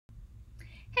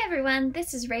Hey everyone,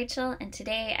 this is Rachel, and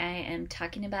today I am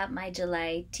talking about my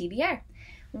July TBR,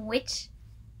 which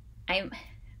I'm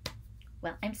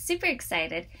super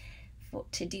excited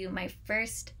to do my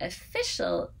first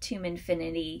official Tome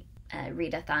Infinity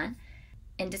readathon.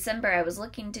 In December, I was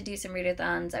looking to do some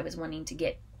readathons. I was wanting to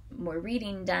get more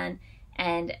reading done,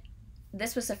 and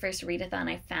this was the first readathon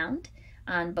I found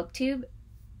on BookTube,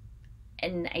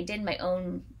 and I did my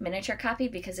own miniature copy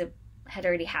because it had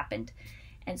already happened.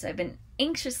 And so I've been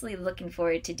anxiously looking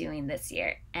forward to doing this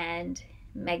year. And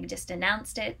Meg just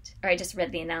announced it, or I just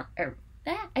read the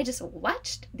I just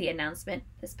watched the announcement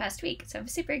this past week. So I'm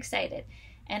super excited.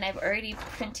 And I've already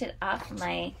printed off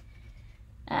my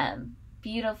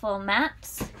beautiful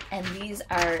maps. And these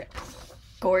are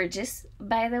gorgeous,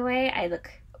 by the way. I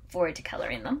look forward to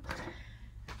coloring them.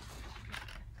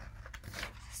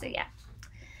 So yeah.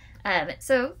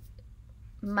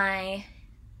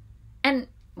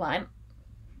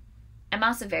 I'm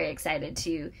also very excited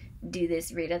to do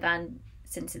this readathon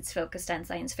since it's focused on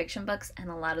science fiction books, and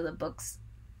a lot of the books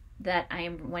that I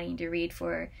am wanting to read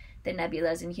for the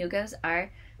Nebulas and Hugos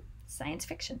are science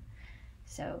fiction.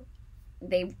 So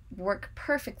they work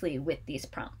perfectly with these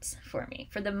prompts for me,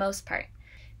 for the most part.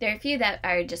 There are a few that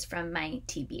are just from my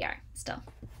TBR still.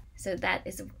 So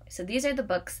these are the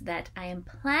books that I am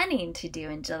planning to do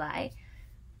in July.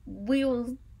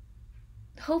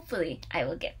 Hopefully I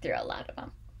will get through a lot of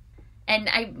them. And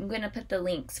I'm going to put the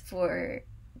links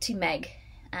to Meg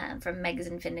from Meg's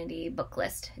Infinity book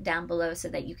list down below so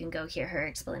that you can go hear her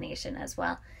explanation as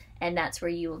well. And that's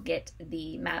where you will get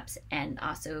the maps and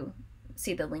also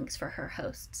see the links for her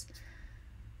hosts.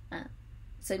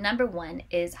 So number 1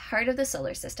 is Heart of the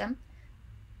Solar System.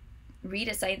 Read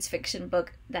a science fiction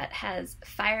book that has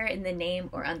fire in the name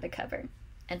or on the cover.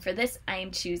 And for this, I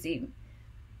am choosing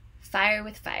Fire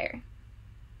with Fire.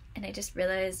 And I just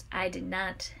realized I did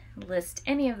not list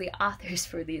any of the authors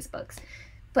for these books,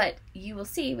 but you will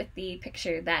see with the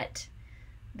picture that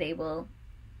the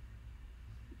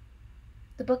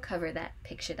book cover, that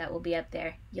picture that will be up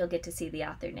there, you'll get to see the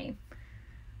author name.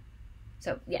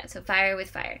 So yeah, so Fire with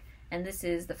Fire. And this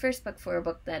is the first book for a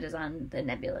book that is on the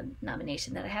Nebula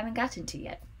nomination that I haven't gotten to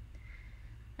yet.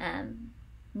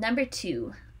 Number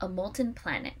 2, A Molten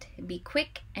Planet. Be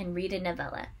quick and read a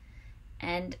novella.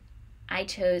 And I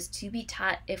chose To Be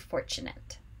Taught If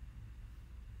Fortunate.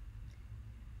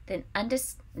 Then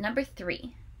number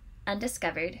 3,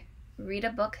 Undiscovered. Read a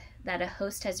book that a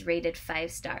host has rated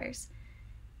 5 stars.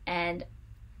 And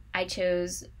I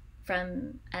chose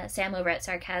from Sam over at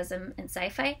Sarcasm and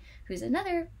Sci-Fi, who's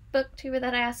another booktuber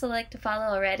that I also like to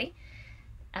follow already.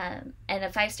 And a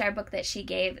 5-star book that she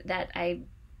gave that I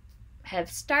had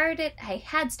started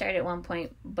at one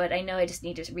point, but I know I just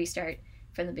need to restart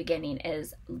from the beginning,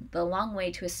 is The Long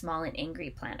Way to a Small and Angry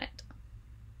Planet.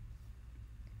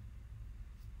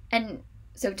 And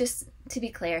so just to be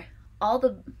clear, all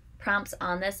the prompts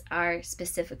on this are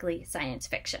specifically science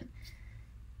fiction.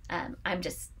 I'm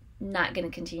just not going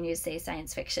to continue to say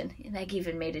science fiction. And Meg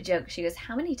even made a joke. She goes,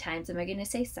 how many times am I going to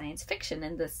say science fiction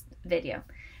in this video?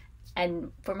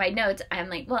 And for my notes, I'm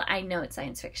like, well, I know it's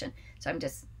science fiction, so I'm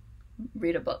just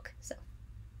read a book.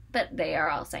 But they are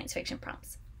all science fiction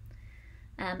prompts.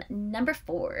 Number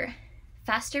 4,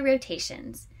 Faster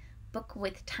Rotations. Book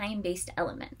with time-based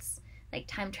elements, like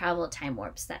time travel, time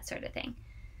warps, that sort of thing.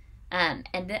 And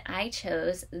then I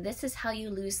chose This Is How You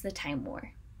Lose the Time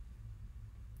War.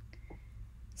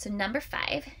 So number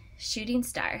 5, Shooting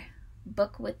Star.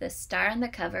 Book with the star on the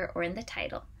cover or in the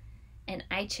title. And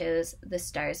I chose The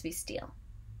Stars We Steal.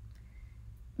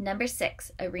 Number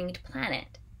 6, A Ringed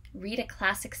Planet. Read a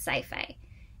classic sci-fi.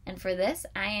 And for this,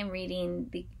 I am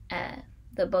reading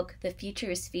the book The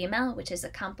Future is Female, which is a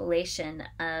compilation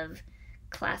of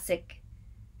classic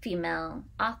female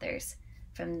authors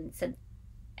from,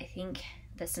 I think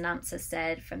the synopsis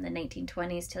said, from the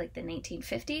 1920s to like the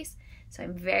 1950s. So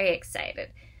I'm very excited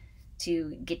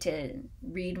to get to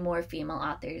read more female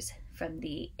authors from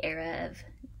the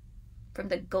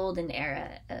golden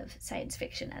era of science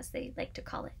fiction, as they like to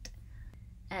call it.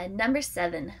 Number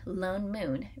 7, Lone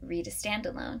Moon. Read a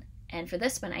standalone. And for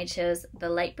this one, I chose The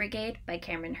Light Brigade by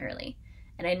Cameron Hurley.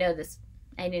 And I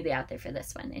knew the author for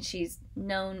this one. And she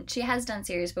has done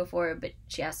series before, but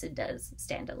she also does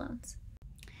standalones.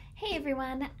 Hey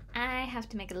everyone, I have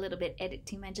to make a little bit edit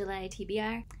to my July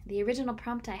TBR. The original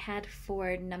prompt I had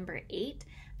for number 8,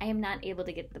 I am not able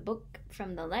to get the book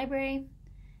from the library.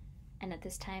 And at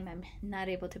this time, I'm not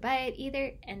able to buy it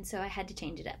either, and so I had to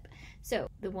change it up. So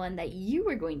the one that you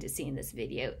are going to see in this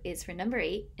video is for number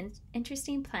 8,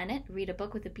 Interesting Planet. Read a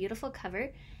book with a beautiful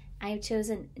cover. I have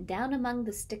chosen Down Among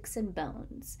the Sticks and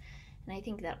Bones. And I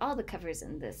think that all the covers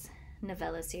in this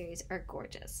novella series are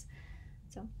gorgeous.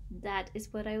 So that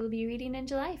is what I will be reading in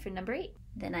July for number 8.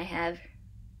 Then I have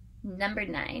number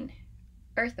 9,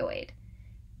 Earthoid.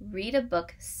 Read a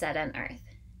book set on Earth.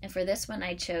 And for this one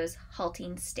I chose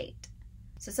Halting State.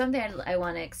 So something I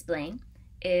want to explain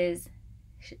is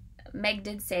Meg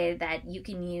did say that you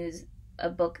can use a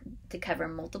book to cover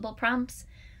multiple prompts.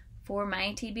 For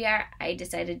my TBR, I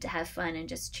decided to have fun and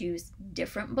just choose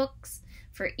different books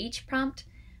for each prompt.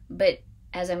 But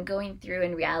as I'm going through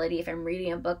in reality, if I'm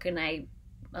reading a book and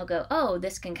I'll go, oh,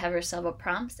 this can cover several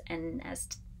prompts, and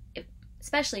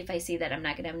especially if I see that I'm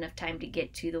not going to have enough time to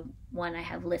get to the one I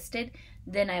have listed,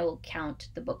 then I will count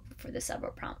the book for the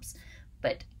several prompts.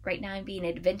 But right now I'm being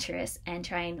adventurous and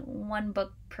trying one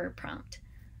book per prompt,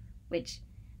 which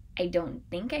I don't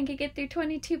think I could get through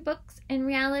 22 books in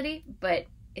reality, but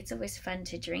it's always fun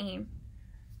to dream.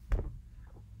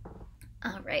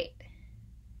 All right.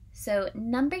 So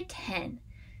number 10,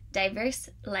 Diverse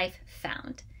Life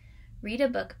Found. Read a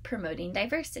book promoting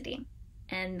diversity.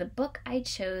 And the book I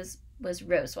chose was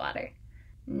Rosewater.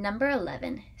 Number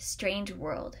 11, Strange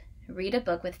World. Read a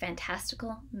book with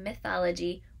fantastical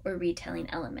mythology or retelling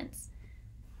elements.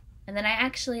 And then I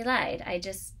actually lied. I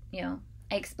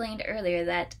explained earlier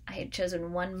that I had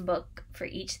chosen one book for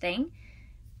each thing.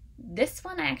 This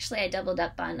one I doubled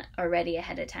up on already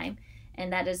ahead of time,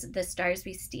 and that is The Stars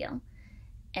We Steal.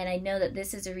 And I know that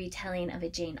this is a retelling of a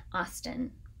Jane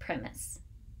Austen premise.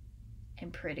 I'm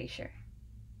pretty sure.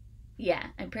 Yeah,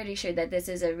 I'm pretty sure that this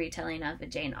is a retelling of a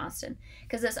Jane Austen,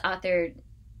 because this author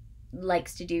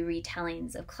likes to do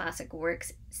retellings of classic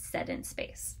works set in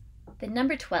space. The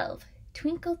number 12,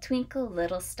 Twinkle Twinkle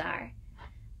Little Star,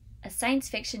 a science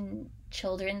fiction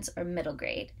children's or middle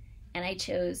grade, and I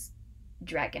chose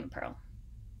Dragon Pearl.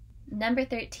 Number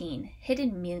 13,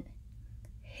 Hidden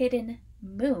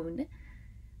Moon,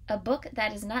 a book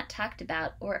that is not talked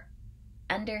about or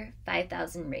under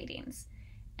 5,000 ratings.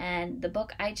 And the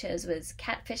book I chose was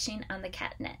Catfishing on the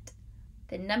Catnet.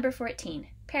 The number 14,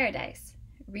 Paradise.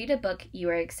 Read a book you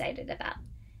are excited about.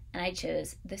 And I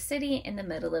chose The City in the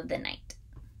Middle of the Night.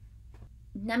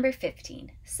 Number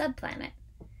 15, Subplanet.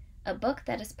 A book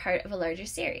that is part of a larger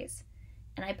series.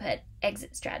 And I put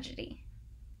Exit Strategy.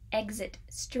 Exit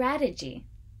Strategy.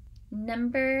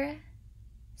 Number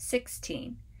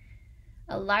 16,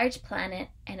 A Large Planet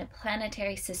and a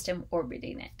Planetary System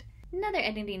Orbiting It. Another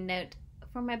editing note.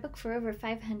 For my book for over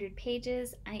 500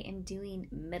 pages, I am doing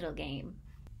middle game.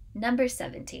 Number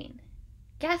 17,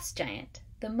 Gas Giant,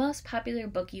 the most popular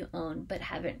book you own but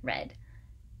haven't read.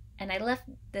 And I left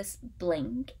this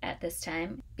blank at this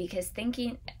time because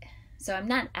so I'm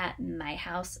not at my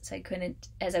house, so I couldn't,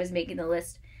 as I was making the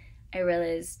list, I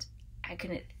realized I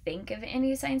couldn't think of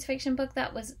any science fiction book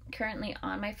that was currently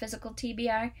on my physical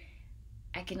TBR.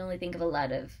 I can only think of a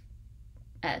lot of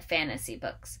fantasy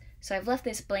books. So I've left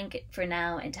this blank for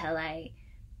now until I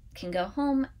can go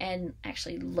home and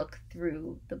actually look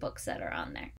through the books that are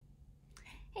on there.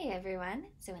 Hey everyone,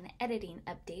 so an editing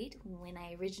update. When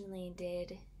I originally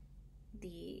did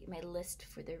my list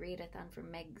for the Readathon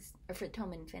for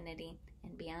Tome Infinity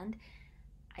and beyond,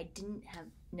 I didn't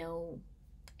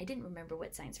remember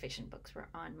what science fiction books were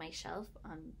on my shelf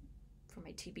for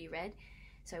my to be read.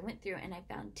 So I went through and I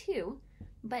found 2,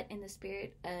 but in the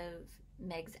spirit of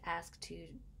Meg's ask to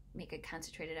make a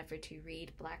concentrated effort to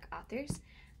read Black authors,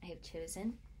 I have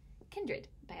chosen Kindred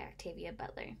by Octavia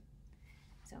Butler.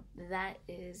 So that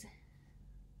is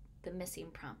the missing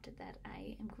prompt that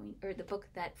I am going, or the book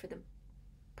that for the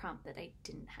prompt that I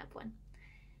didn't have one.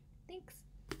 Thanks.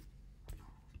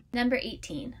 Number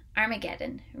 18,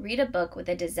 Armageddon. Read a book with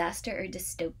a disaster or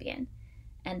dystopian.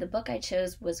 And the book I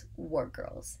chose was War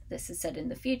Girls. This is set in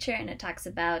the future, and it talks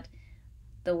about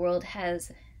the world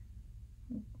has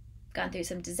gone through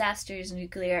some disasters,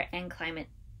 nuclear and climate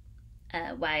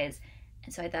wise,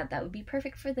 and so I thought that would be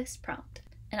perfect for this prompt.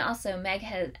 And also, Meg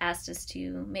had asked us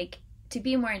to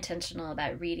be more intentional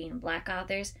about reading Black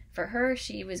authors. For her,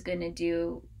 she was going to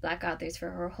do Black authors for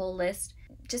her whole list.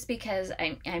 Just because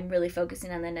I'm really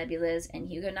focusing on the Nebulas and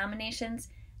Hugo nominations,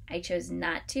 I chose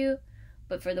not to.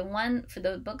 But for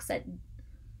the books that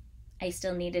I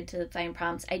still needed to find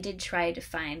prompts, I did try to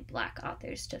find Black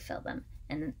authors to fill them.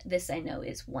 And this I know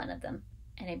is one of them.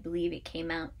 And I believe it came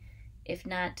out, if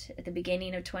not at the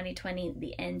beginning of 2020,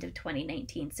 the end of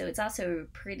 2019. So it's also a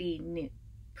pretty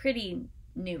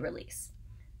new release.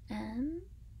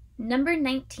 Number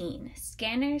 19,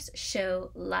 Scanners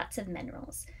Show Lots of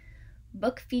Minerals.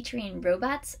 Book featuring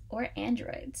robots or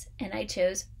androids. And I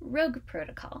chose Rogue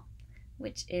Protocol,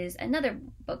 which is another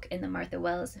book in the Martha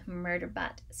Wells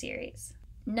Murderbot series.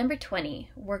 Number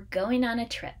 20, We're Going on a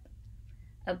Trip.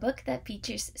 A book that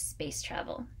features space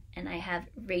travel. and I have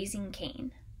Raising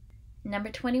Cain. Number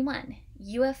 21,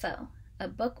 UFO, a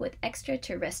book with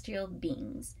extraterrestrial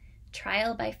beings,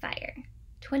 Trial by Fire.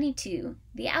 22,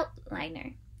 The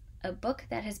Outliner, a book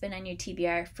that has been on your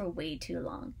TBR for way too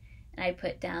long, and I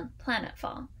put down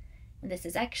Planetfall. And this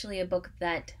is actually a book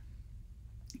that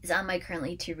is on my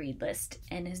currently to read list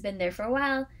and has been there for a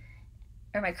while,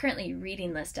 or my currently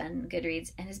reading list on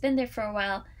Goodreads, and has been there for a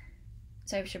while,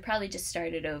 so I should probably just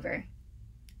start it over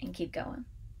and keep going.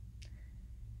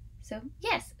 So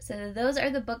yes, so those are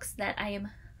the books that I am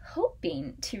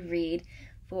hoping to read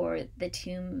for the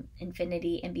Tome,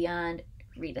 Infinity, and Beyond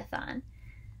Readathon.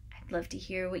 I'd love to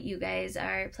hear what you guys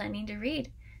are planning to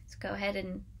read. So go ahead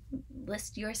and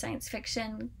list your science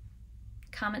fiction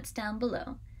comments down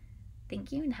below.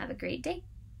 Thank you and have a great day.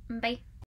 Bye.